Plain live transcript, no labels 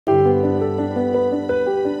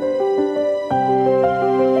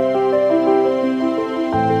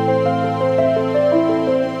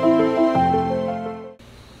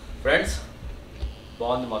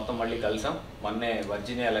కలిసాం. మొన్నే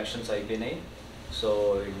Virginia elections అయిపోయినాయి. సో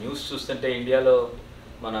న్యూస్ చూస్తుంటే ఇండియాలో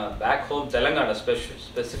మన బ్యాక్ హోమ్ తెలంగాణ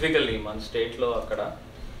స్పెసిఫికల్లీ మన స్టేట్లో అక్కడ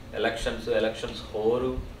ఎలక్షన్స్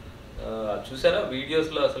హోరు చూసారా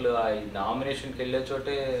వీడియోస్లో. అసలు ఆ నామినేషన్కి వెళ్ళే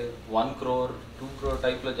చోటే 1 crore 2 crore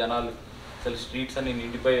టైప్లో జనాలు అసలు స్ట్రీట్స్ అన్ని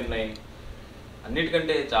నిండిపోయి ఉన్నాయి.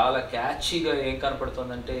 అన్నిటికంటే చాలా క్యాచీగా ఏం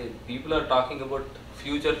కనపడుతుందంటే people are talking about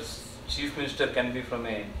future chief minister can be from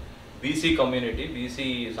A BC community, BC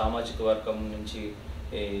సామాజిక వర్గం నుంచి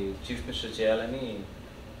చీఫ్ మినిస్టర్ చేయాలని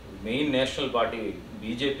మెయిన్ నేషనల్ పార్టీ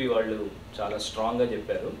బీజేపీ వాళ్ళు చాలా స్ట్రాంగ్గా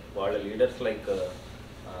చెప్పారు. వాళ్ళ లీడర్స్ లైక్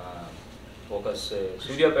ఒక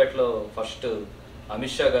సూర్యాపేటలో ఫస్ట్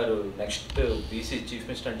అమిత్ షా గారు next BC chief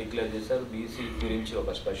minister declare చేశారు. బీసీ గురించి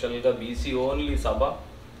ఒక స్పెషల్గా బీసీ ఓన్లీ సభ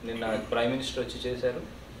నిన్న ప్రైమ్ మినిస్టర్ వచ్చి చేశారు.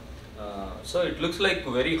 So it looks like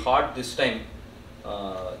very hot this time.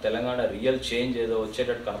 Telangana real change ఏదో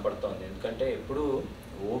వచ్చేటట్టు కనపడుతోంది. ఎందుకంటే ఎప్పుడు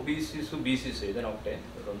ఓబీసీస్ బీసీస్ ఏదైనా ఒకటే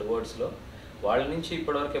 2 వర్డ్స్లో వాళ్ళ నుంచి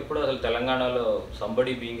ఇప్పటివరకు ఎప్పుడు అసలు తెలంగాణలో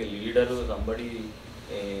somebody being a leader, somebody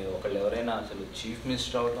ఒకళ్ళు ఎవరైనా అసలు చీఫ్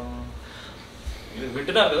మినిస్టర్ అవడం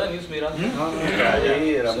వింటున్నారు కదా న్యూస్ మీరు?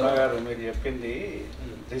 రమణ గారు మీరు చెప్పింది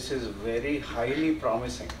this is very highly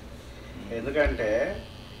promising. ఎందుకంటే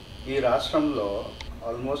ఈ రాష్ట్రంలో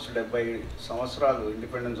ఆల్మోస్ట్ 70 సంవత్సరాలు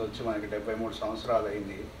ఇండిపెండెన్స్ వచ్చి మనకి 73 సంవత్సరాలు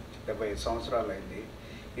అయింది, 75 సంవత్సరాలు అయింది.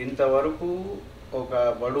 ఇంతవరకు ఒక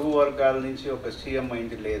బడుగు వర్గాల నుంచి ఒక సీఎం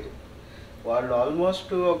అయింది లేదు. వాళ్ళు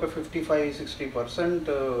ఆల్మోస్ట్ ఒక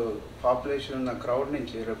 55-60% పాపులేషన్ ఉన్న క్రౌడ్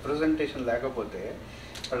నుంచి రిప్రజెంటేషన్ లేకపోతే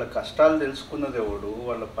వాళ్ళ కష్టాలు తెలుసుకున్నది ఎవడు,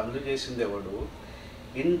 వాళ్ళ పనులు చేసింది ఎవడు,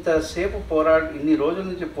 ఇంతసేపు ఇన్ని రోజుల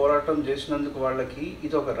నుంచి పోరాటం చేసినందుకు వాళ్ళకి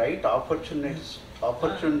ఇది ఒక రైట్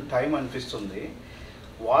ఆపర్చున్ టైం అనిపిస్తుంది.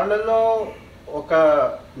 వాళ్ళలో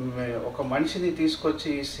ఒక మనిషిని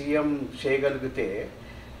తీసుకొచ్చి సీఎం చేయగలిగితే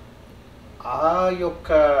ఆ యొక్క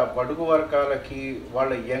బడుగు వర్గాలకి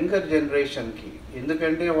వాళ్ళ యంగర్ జనరేషన్కి,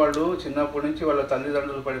 ఎందుకంటే వాళ్ళు చిన్నప్పటి నుంచి వాళ్ళ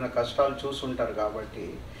తల్లిదండ్రులు పడిన కష్టాలు చూసుంటారు కాబట్టి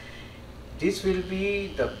this will be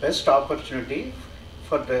the best opportunity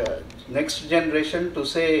for the next generation to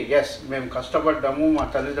say yes మేము కష్టపడ్డాము, మా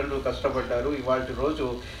తల్లిదండ్రులు కష్టపడ్డారు, ఇవాళ రోజు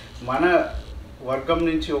మన వర్గం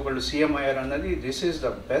నుంచి ఒకళ్ళు సీఎం అయ్యారు అన్నది this is the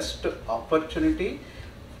best opportunity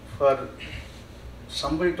for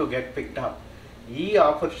somebody to get picked up. ఈ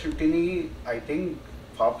ఆపర్చునిటీని I think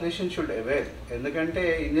population should aware. ఎందుకంటే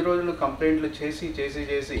ఇన్ని రోజులు కంప్లైంట్లు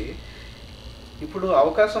చేసి ఇప్పుడు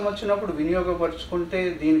అవకాశం వచ్చినప్పుడు వినియోగపరుచుకుంటే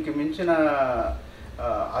దీనికి మించిన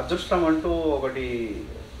అదృష్టం అంటూ ఒకటి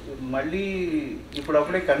మళ్ళీ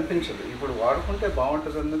ఇప్పుడప్పుడే కనిపించదు. ఇప్పుడు వాడుకుంటే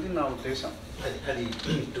బాగుంటుంది అన్నది నా ఉద్దేశం. అది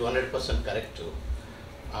 200% కరెక్ట్.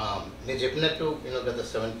 నేను చెప్పినట్టు గత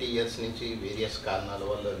 70 years నుంచి వేరియస్ కారణాల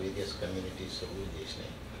వల్ల వేరియస్ కమ్యూనిటీస్ రూల్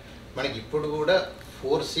చేసినాయి. మనకి ఇప్పుడు కూడా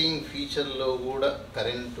ఫోర్సింగ్ ఫ్యూచర్లో కూడా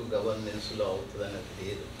కరెంటు గవర్నెన్స్లో అవుతుంది అనేది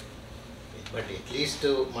లేదు. బట్ అట్లీస్ట్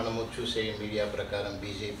మనము చూసే మీడియా ప్రకారం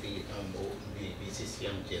బీజేపీ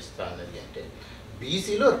బీసీసీఎం చేస్తా అన్నది అంటే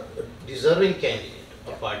బీసీలో డిజర్వింగ్ క్యాండిడేట్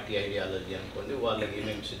ఆ పార్టీ ఐడియాలజీ అనుకోండి, వాళ్ళకి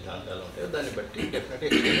ఏమేమి సిద్ధాంతాలు ఉంటాయో దాన్ని బట్టి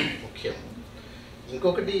డెఫినెట్గా చేయడం ముఖ్యం.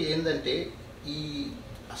 ఇంకొకటి ఏంటంటే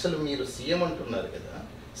అసలు మీరు సీఎం అంటున్నారు కదా,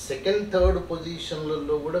 2nd, 3rd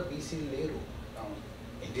పొజిషన్లలో కూడా బీసీలు లేరు.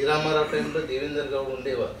 ఎన్టీ రామారావు టైంలో దేవేందర్ గౌడ్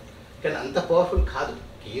ఉండేవారు, కానీ అంత పవర్ఫుల్ కాదు,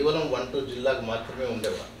 కేవలం 1-2 జిల్లాకు మాత్రమే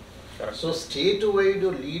ఉండేవారు. సో స్టేట్ వైడ్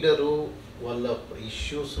లీడరు వాళ్ళ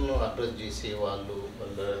ఇష్యూస్ను అడ్రస్ చేసేవాళ్ళు,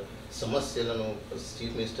 వాళ్ళ సమస్యలను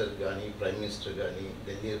చీఫ్ మినిస్టర్ కానీ ప్రైమ్ మినిస్టర్ కానీ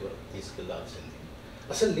ఢిల్లీ వరకు తీసుకెళ్లాల్సింది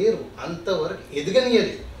అసలు లేరు. అంతవరకు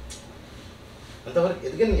ఎదగనియలేదు.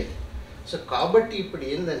 సో కాబట్టి ఇప్పుడు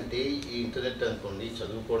ఏంటంటే ఈ ఇంటర్నెట్ అనుకోండి,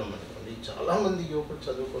 చదువుకోవడం అనుకోండి, చాలామంది యువకులు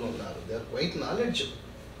చదువుకొని ఉన్నారు, they are quite knowledgeable.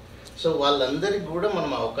 So వాళ్ళందరికీ కూడా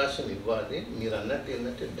మనం అవకాశం ఇవ్వాలి. మీరు అన్నట్టు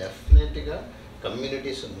ఏంటంటే డెఫినెట్గా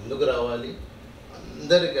కమ్యూనిటీస్ ముందుకు రావాలి,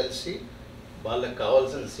 అందరు కలిసి వాళ్ళకి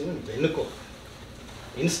కావాల్సిన scene వెనుకో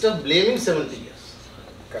instead of blaming 70 years.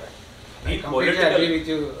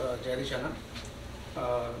 Jagadish అన్న,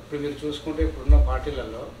 ఇప్పుడు మీరు చూసుకుంటే ఇప్పుడున్న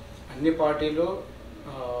పార్టీలలో అన్ని పార్టీలు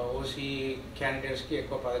ఓసీ క్యాండిడేట్స్కి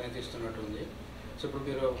ఎక్కువ ప్రాధాన్యత ఇస్తున్నట్టుంది. సో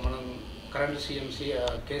ఇప్పుడు మనం కరెంట్ సీఎం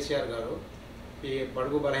కేసీఆర్ గారు ఈ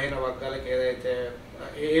బడుగు బలహీన వర్గాలకు ఏదైతే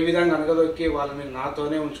ఏ విధంగా అనగదొక్కి వాళ్ళని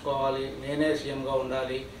నాతోనే ఉంచుకోవాలి, నేనే సీఎంగా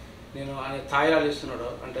ఉండాలి, నేను ఆయన తాయిలాలు ఇస్తున్నాడు.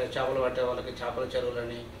 అంటే చేపలు పట్టే వాళ్ళకి చేపల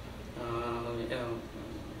చెరువులని,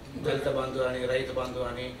 దళిత బంధు అని, రైతు బంధు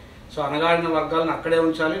అని, సో అనగాడిన వర్గాలను అక్కడే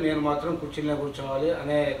ఉంచాలి, నేను మాత్రం కుర్చీలో కూర్చోవాలి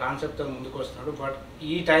అనే కాన్సెప్ట్తో ముందుకు వస్తున్నాడు. బట్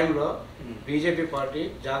ఈ టైంలో బీజేపీ పార్టీ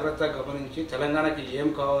జాగ్రత్తగా గమనించి తెలంగాణకి ఏం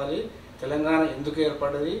కావాలి, తెలంగాణ ఎందుకు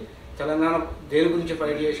ఏర్పడ్డది, తెలంగాణ దేని గురించి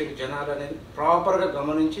ఫైట్ చేసే జనాలు అనేది ప్రాపర్గా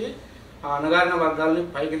గమనించి ఆ అణగారిన వర్గాల్ని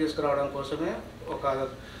పైకి తీసుకురావడం కోసమే ఒక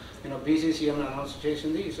బీసీ సీఎం అనౌన్స్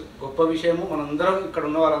చేసింది. గొప్ప విషయము. మనందరం ఇక్కడ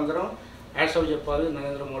ఉన్న వాళ్ళందరం హ్యాట్స్ ఆఫ్ చెప్పాలి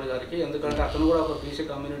నరేంద్ర మోడీ గారికి. ఎందుకంటే అతను కూడా ఒక బీసీ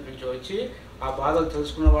కమ్యూనిటీ నుంచి వచ్చి ఆ బాధలు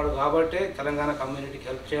తెలుసుకున్నవాడు కాబట్టే తెలంగాణ కమ్యూనిటీకి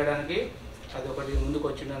హెల్ప్ చేయడానికి అది ఒకటి ముందుకు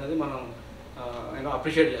వచ్చింది అనేది మనం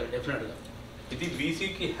అప్రిషియేట్ చేయాలి డెఫినెట్గా. ఇది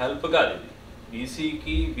బీసీకి హెల్ప్ కాదు,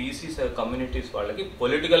 ఇది బీసీ కమ్యూనిటీస్ వాళ్ళకి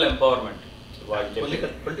పొలిటికల్ ఎంపవర్మెంట్.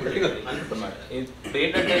 ఇప్పుడు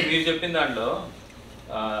ఏంటంటే మీరు చెప్పిన దాంట్లో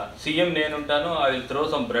సీఎం నేనుంటాను, I will throw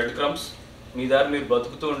some bread crumbs, మీ దారి మీరు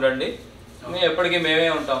బతుకుతూ ఉండండి, మేము ఎప్పటికీ మేమే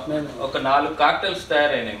ఉంటాం. ఒక 4 కార్టెల్స్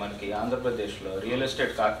తయారైనాయి మనకి ఆంధ్రప్రదేశ్లో, రియల్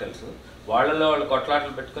ఎస్టేట్ కార్టెల్స్. వాళ్ళలో వాళ్ళు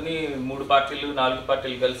కొట్లాటలు పెట్టుకుని 3 పార్టీలు 4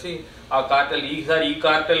 పార్టీలు కలిసి ఆ కార్టెల్ ఈసారి ఈ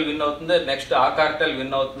కార్టెల్ విన్ అవుతుంది, నెక్స్ట్ ఆ కార్టెల్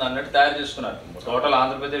విన్ అవుతుంది అన్నట్టు తయారు చేసుకున్నారు. టోటల్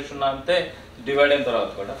ఆంధ్రప్రదేశ్ ఉన్న అంతే డివైడ్ అయిన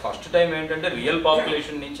తర్వాత కూడా ఫస్ట్ టైం ఏంటంటే రియల్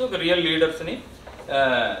పాపులేషన్ నుంచి ఒక real లీడర్స్ని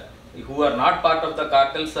who are not part of the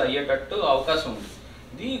cartels అయ్యేటట్టు అవకాశం ఉంది.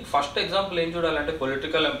 ఇది ఫస్ట్ ఎగ్జాంపుల్ ఏం చూడాలంటే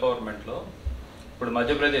పొలిటికల్ ఎంపవర్మెంట్లో. ఇప్పుడు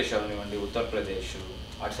మధ్యప్రదేశ్ అవనివ్వండి, ఉత్తరప్రదేశ్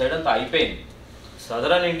అటు సైడ్ అంతా అయిపోయింది.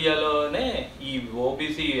 సదరన్ ఇండియాలోనే ఈ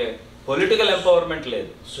ఓబీసీ పొలిటికల్ ఎంపవర్మెంట్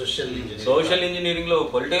లేదు. సోషల్ ఇంజనీరింగ్లో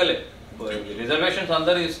పొలిటికల్ రిజర్వేషన్స్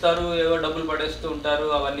అందరూ ఇస్తారు, ఏవో డబ్బులు పడేస్తూ ఉంటారు,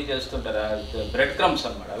 అవన్నీ చేస్తుంటారు. బ్రెడ్ క్రమ్స్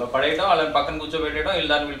అనమాట. అలా పడేయడం, వాళ్ళని పక్కన కూర్చోబెట్టడం,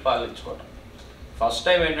 వీళ్ళు పాలించుకోవడం. ఫస్ట్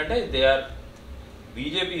టైం ఏంటంటే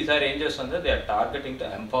బీజేపీ ఈసారి ఏం చేస్తుంది, they are targeting to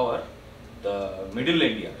empower the middle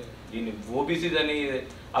India. దీన్ని ఓబీసీస్ అని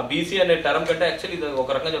ఆ బీసీ అనే టర్మ్ కంటే యాక్చువల్లీ ఇది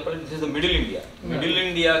ఒక రకంగా చెప్పాలి, this is the middle India. Middle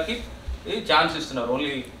ఇండియాకి ఛాన్స్ ఇస్తున్నారు,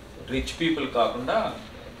 ఓన్లీ రిచ్ పీపుల్ కాకుండా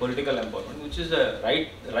political empowerment, which is the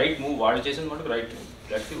right move. వాళ్ళు చేసిన మటుకు right move.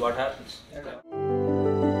 Let's see what happens.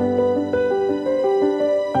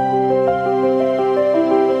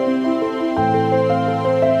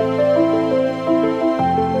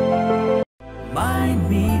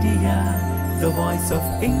 MyindMedia, the voice of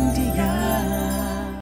India.